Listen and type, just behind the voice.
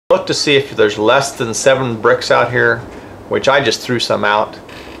Look to see if there's less than 7 bricks out here, which I just threw some out.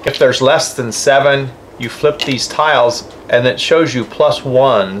 If there's less than 7, you flip these tiles and it shows you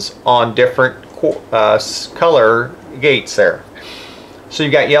 +1s on different color gates there. So you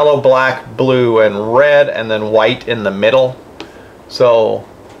got yellow, black, blue, and red, and then white in the middle. So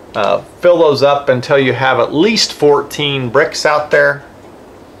fill those up until you have at least 14 bricks out there.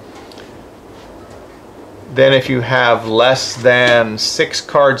 Then if you have less than 6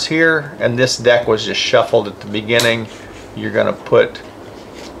 cards here, and this deck was just shuffled at the beginning, you're going to put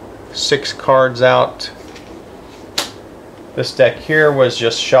 6 cards out. This deck here was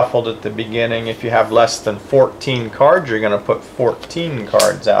just shuffled at the beginning. If you have less than 14 cards, you're going to put 14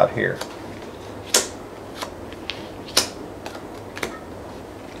 cards out here.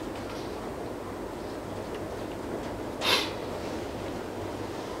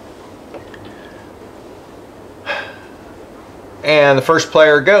 And the first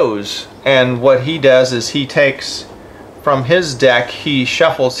player goes, and what he does is he takes from his deck, he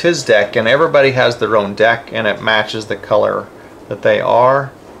shuffles his deck, and everybody has their own deck and it matches the color that they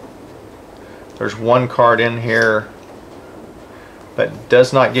are. There's 1 card in here that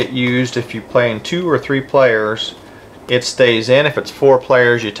does not get used. If you play in 2 or 3 players, it stays in. If it's 4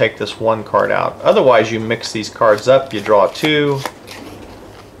 players, you take this 1 card out. Otherwise, you mix these cards up. You draw 2.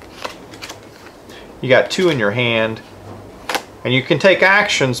 You got 2 in your hand. And you can take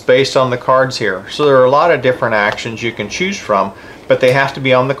actions based on the cards here. So there are a lot of different actions you can choose from, but they have to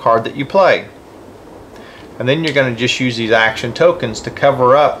be on the card that you play. And then you're going to just use these action tokens to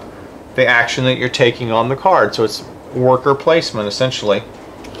cover up the action that you're taking on the card. So it's worker placement essentially.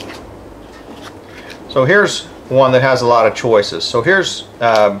 So here's one that has a lot of choices. So here's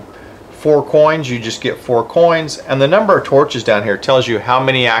 4 coins. You just get 4 coins, and the number of torches down here tells you how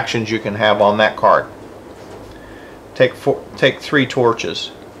many actions you can have on that card. Take 3 torches.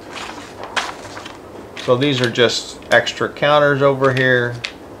 So these are just extra counters over here.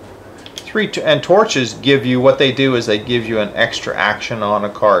 And torches give you, what they do is they give you an extra action on a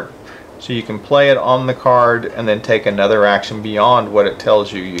card. So you can play it on the card and then take another action beyond what it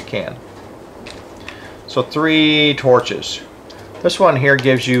tells you you can. So 3 torches. This one here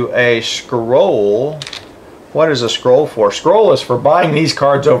gives you a scroll. What is a scroll for? Scroll is for buying these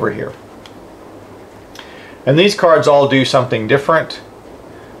cards over here. And these cards all do something different.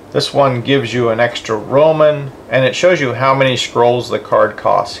 This one gives you an extra Roman, and it shows you how many scrolls the card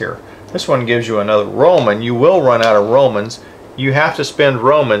costs here. This one gives you another Roman. You will run out of Romans. You have to spend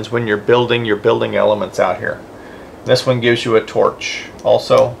Romans when you're building your building elements out here. This one gives you a torch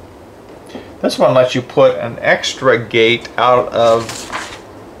also. This one lets you put an extra gate out of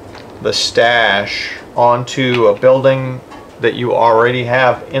the stash onto a building that you already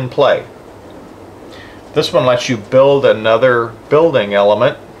have in play. This one lets you build another building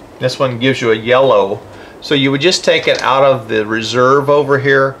element. This one gives you a yellow. So you would just take it out of the reserve over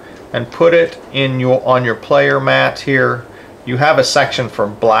here and put it in on your player mat here. You have a section for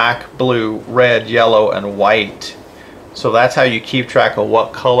black, blue, red, yellow, and white. So that's how you keep track of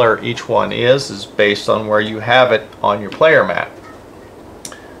what color each one is based on where you have it on your player mat.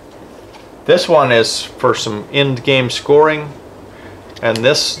 This one is for some end-game scoring. And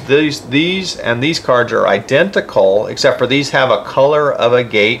these cards are identical, except for these have a color of a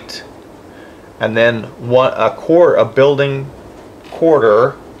gate, and then a building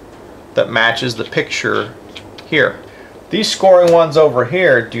quarter that matches the picture here. These scoring ones over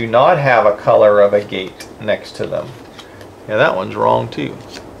here do not have a color of a gate next to them. Yeah, that one's wrong too.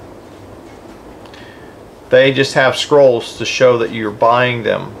 They just have scrolls to show that you're buying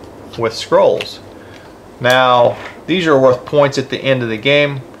them with scrolls. Now, these are worth points at the end of the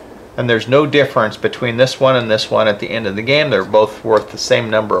game, and there's no difference between this one and this one at the end of the game. They're both worth the same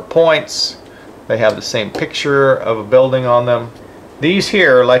number of points. They have the same picture of a building on them. These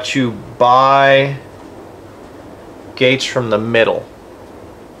here let you buy gates from the middle.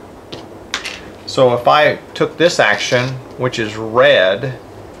 So if I took this action, which is red,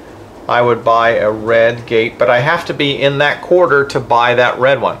 I would buy a red gate, but I have to be in that quarter to buy that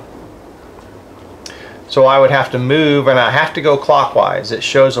red one. So I would have to move, and I have to go clockwise. It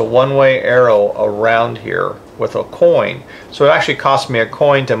shows a one-way arrow around here with a coin. So it actually costs me a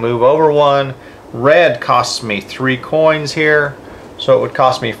coin to move over one. Red costs me 3 coins here. So it would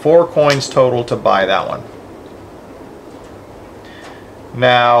cost me 4 coins total to buy that one.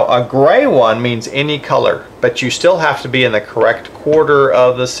 Now a gray one means any color, but you still have to be in the correct quarter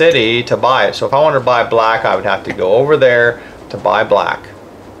of the city to buy it. So if I wanted to buy black, I would have to go over there to buy black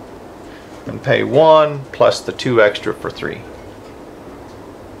and pay 1 plus the 2 extra for 3.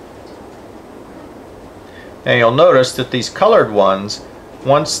 And you'll notice that these colored ones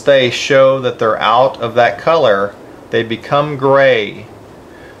once they show that they're out of that color, they become gray.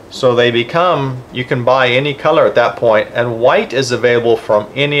 So they become, you can buy any color at that point, and white is available from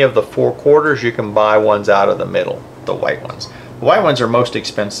any of the 4 quarters. You can buy ones out of the middle, the white ones. The white ones are most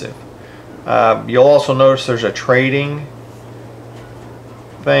expensive. You'll also notice there's a trading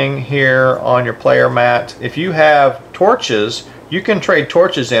thing here on your player mat. If you have torches, you can trade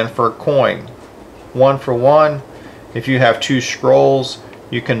torches in for a coin, 1 for 1. If you have 2 scrolls,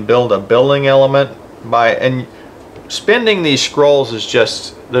 you can build a building element by, and spending these scrolls is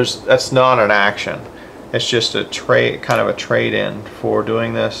just, that's not an action. It's just a trade, kind of a trade-in for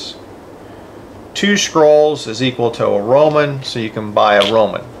doing this. 2 scrolls is equal to a Roman, so you can buy a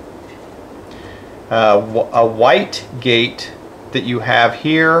Roman. A white gate that you have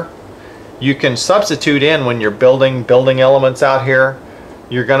here, you can substitute in when you're building elements out here.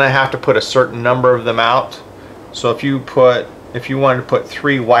 You're gonna have to put a certain number of them out. So if you wanted to put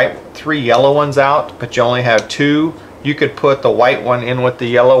 3 yellow ones out, but you only have 2, you could put the white one in with the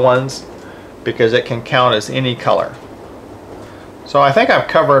yellow ones, because it can count as any color. So I think I've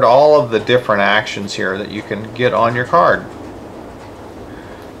covered all of the different actions here that you can get on your card.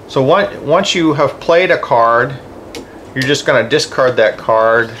 So once you have played a card, you're just going to discard that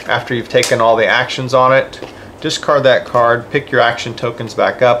card after you've taken all the actions on it. Discard that card, pick your action tokens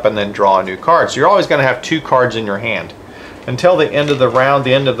back up, and then draw a new card. So you're always going to have 2 cards in your hand until the end of the round.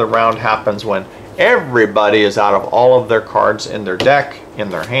 The end of the round happens when everybody is out of all of their cards in their deck, in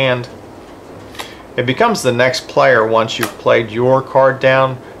their hand. It becomes the next player once you've played your card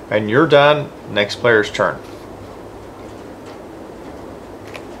down and you're done. Next player's turn.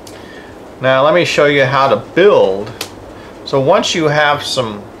 Now let me show you how to build. So once you have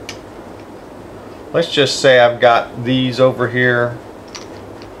some, let's just say I've got these over here.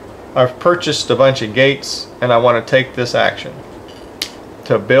 I've purchased a bunch of gates and I want to take this action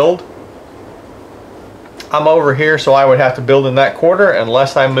to build. I'm over here, so I would have to build in that quarter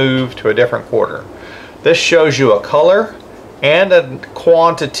unless I move to a different quarter. This shows you a color and a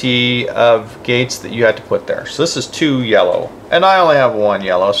quantity of gates that you had to put there. So this is 2 yellow, and I only have 1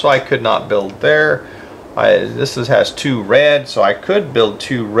 yellow, so I could not build there. This has 2 red, so I could build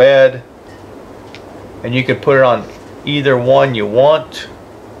 2 red, and you could put it on either one you want.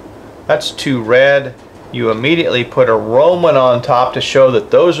 That's 2 red. You immediately put a Roman on top to show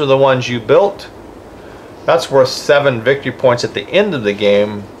that those are the ones you built. That's worth 7 victory points at the end of the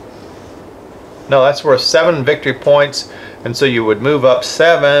game. No, that's worth 7 victory points, and so you would move up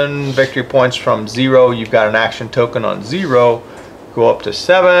 7 victory points from 0. You've got an action token on 0. Go up to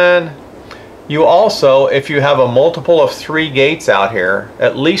 7. You also, if you have a multiple of 3 gates out here,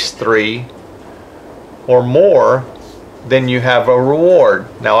 at least 3 or more, then you have a reward.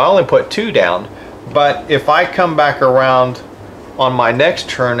 Now I only put 2 down, but if I come back around on my next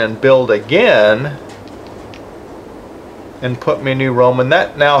turn and build again and put me a new Roman,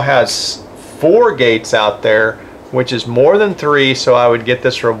 that now has 4 gates out there, which is more than 3, so I would get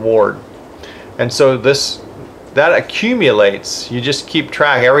this reward. And so that accumulates. You just keep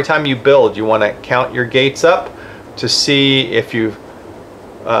track. Every time you build, you want to count your gates up to see if you've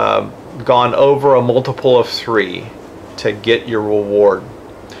gone over a multiple of 3 to get your reward.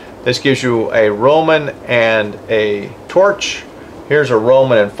 This gives you a Roman and a torch. Here's a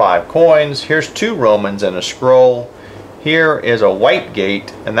Roman and 5 coins. Here's 2 Romans and a scroll. Here is a white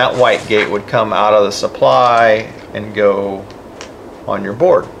gate, and that white gate would come out of the supply and go on your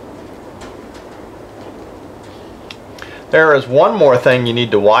board. There is one more thing you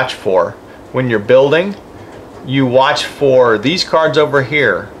need to watch for when you're building. You watch for these cards over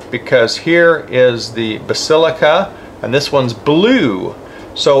here, because here is the Basilica and this one's blue.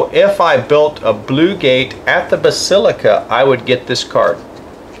 So if I built a blue gate at the Basilica, I would get this card.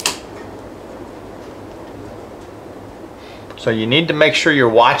 So you need to make sure you're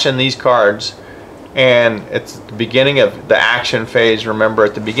watching these cards, and it's the beginning of the action phase. Remember,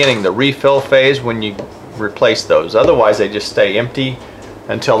 at the beginning, the refill phase, when you replace those. Otherwise they just stay empty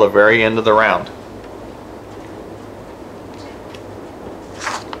until the very end of the round.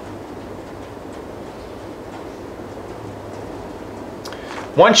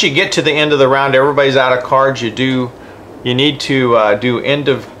 Once you get to the end of the round, everybody's out of cards. You need to do end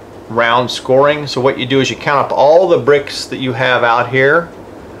of round scoring. So what you do is you count up all the bricks that you have out here,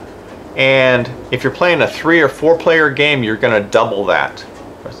 and if you're playing a 3 or 4 player game, you're going to double that.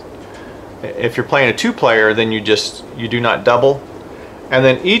 If you're playing a 2 player, then you do not double. And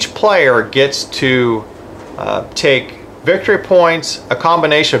then each player gets to take victory points, a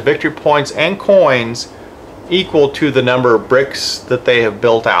combination of victory points and coins equal to the number of bricks that they have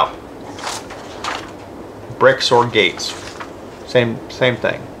built out. Bricks or gates. Same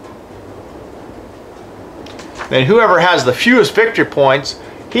thing. Then whoever has the fewest victory points,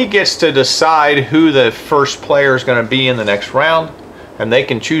 he gets to decide who the first player is going to be in the next round, and they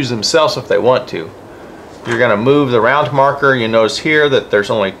can choose themselves if they want to. You're going to move the round marker. You notice here that there's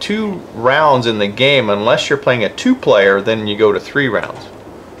only 2 rounds in the game. Unless you're playing a 2-player, then you go to 3 rounds.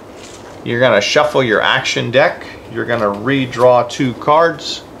 You're going to shuffle your action deck. You're going to redraw 2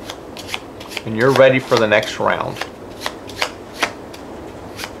 cards, and you're ready for the next round,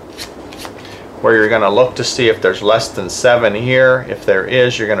 where you're going to look to see if there's less than 7 here. If there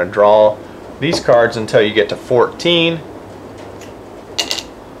is, you're going to draw these cards until you get to 14.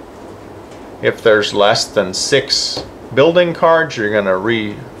 If there's less than 6 building cards, you're going to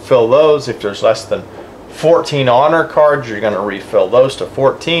refill those. If there's less than 14 honor cards, you're going to refill those to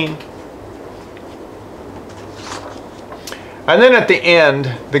 14. And then at the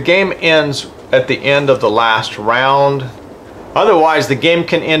end, the game ends at the end of the last round. Otherwise, the game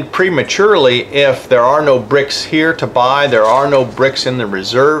can end prematurely if there are no bricks here to buy, there are no bricks in the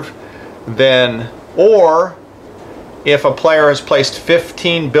reserve, then, or if a player has placed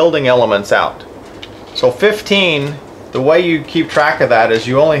 15 building elements out. So 15, the way you keep track of that is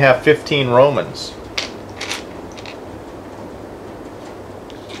you only have 15 Romans.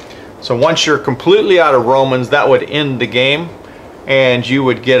 So once you're completely out of Romans, that would end the game, and you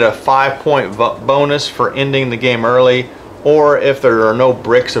would get a 5-point bonus for ending the game early. Or if there are no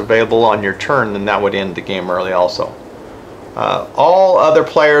bricks available on your turn, then that would end the game early also. All other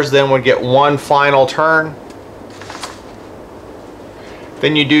players then would get 1 final turn.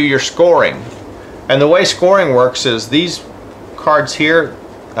 Then you do your scoring. And the way scoring works is these cards here,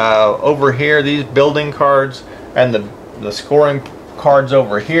 over here, these building cards, and the scoring cards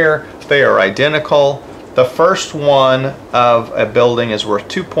over here, they are identical. The first one of a building is worth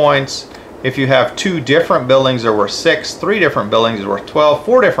 2 points. If you have 2 different buildings, they're worth 6. 3 different buildings is worth 12.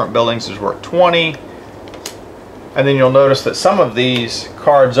 4 different buildings is worth 20. And then you'll notice that some of these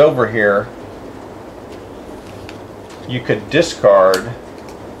cards over here, you could discard.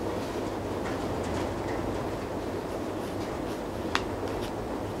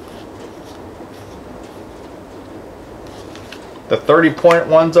 The 30-point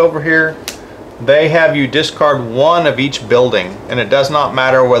ones over here, they have you discard 1 of each building, and it does not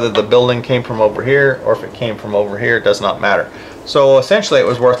matter whether the building came from over here or if it came from over here. It does not matter. So essentially it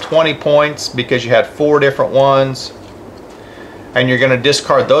was worth 20 points because you had 4 different ones, and you're going to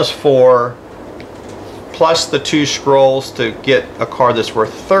discard those 4 plus the 2 scrolls to get a card that's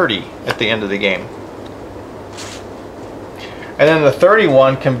worth 30 at the end of the game. And then the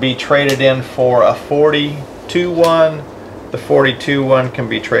 31 can be traded in for a 42 one. The 42 one can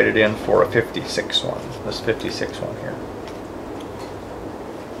be traded in for a 56 one. This 56 one here.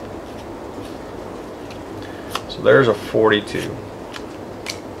 So there's a 42.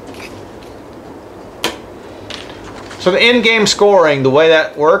 So the in-game scoring, the way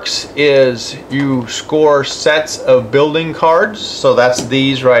that works is you score sets of building cards. So that's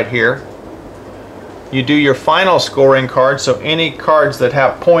these right here. You do your final scoring cards. So any cards that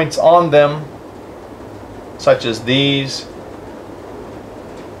have points on them, such as these,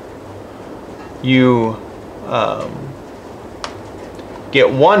 you get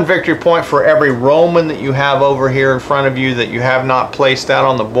 1 victory point for every Roman that you have over here in front of you that you have not placed out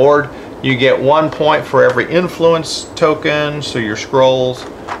on the board. You get 1 point for every influence token, so your scrolls.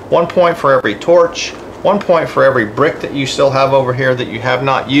 1 point for every torch. 1 point for every brick that you still have over here that you have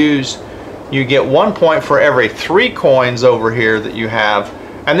not used. You get 1 point for every 3 coins over here that you have.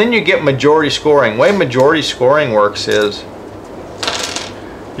 And then you get majority scoring. The way majority scoring works is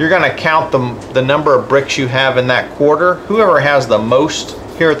you're going to count the number of bricks you have in that quarter. Whoever has the most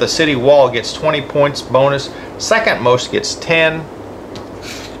here at the city wall gets 20 points bonus. Second most gets 10.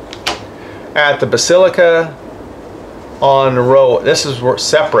 At the Basilica on row, this is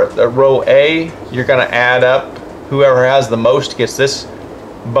separate. The row A, you're going to add up. Whoever has the most gets this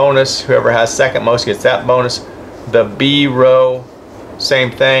bonus. Whoever has second most gets that bonus. The B row,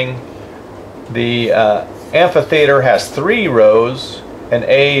 same thing. The amphitheater has 3 rows. An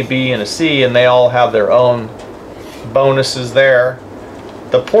A, B, and a C, and they all have their own bonuses there.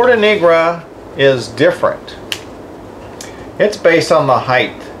 The Porta Nigra is different. It's based on the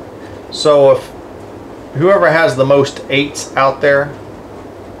height. So if whoever has the most 8s out there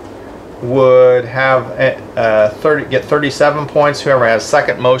would have get 37 points. Whoever has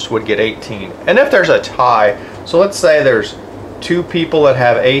second most would get 18. And if there's a tie, so let's say there's 2 people that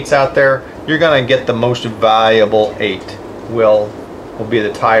have 8s out there, you're going to get the most valuable 8 will be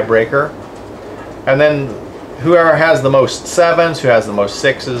the tiebreaker. And then whoever has the most 7s, who has the most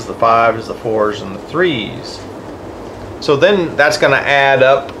 6s, the 5s, the 4s, and the 3s So then that's going to add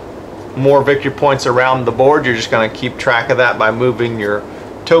up more victory points around the board. You're just going to keep track of that by moving your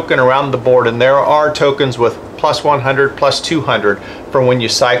token around the board, and there are tokens with plus 100, plus 200 for when you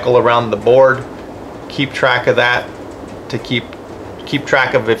cycle around the board. Keep track of that to keep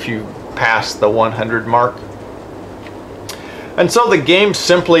track of if you pass the 100 mark. And so the game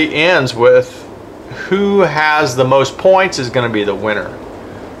simply ends with who has the most points is going to be the winner.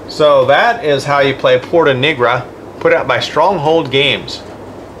 So that is how you play Porta Nigra, put out by Stronghold Games.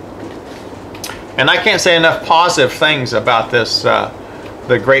 And I can't say enough positive things about this,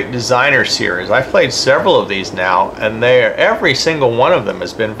 the Great Designer series. I've played several of these now, and every single one of them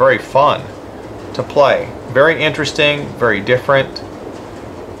has been very fun to play. Very interesting, very different.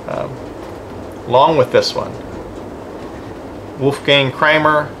 Along with this one, Wolfgang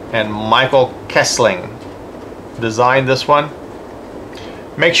Kramer and Michael Kessling designed this one.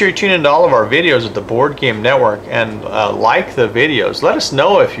 Make sure you tune into all of our videos at the Board Game Network and like the videos. Let us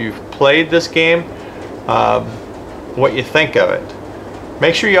know if you've played this game, what you think of it.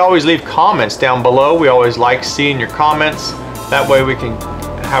 Make sure you always leave comments down below. We always like seeing your comments. That way we can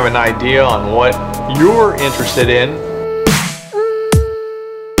have an idea on what you're interested in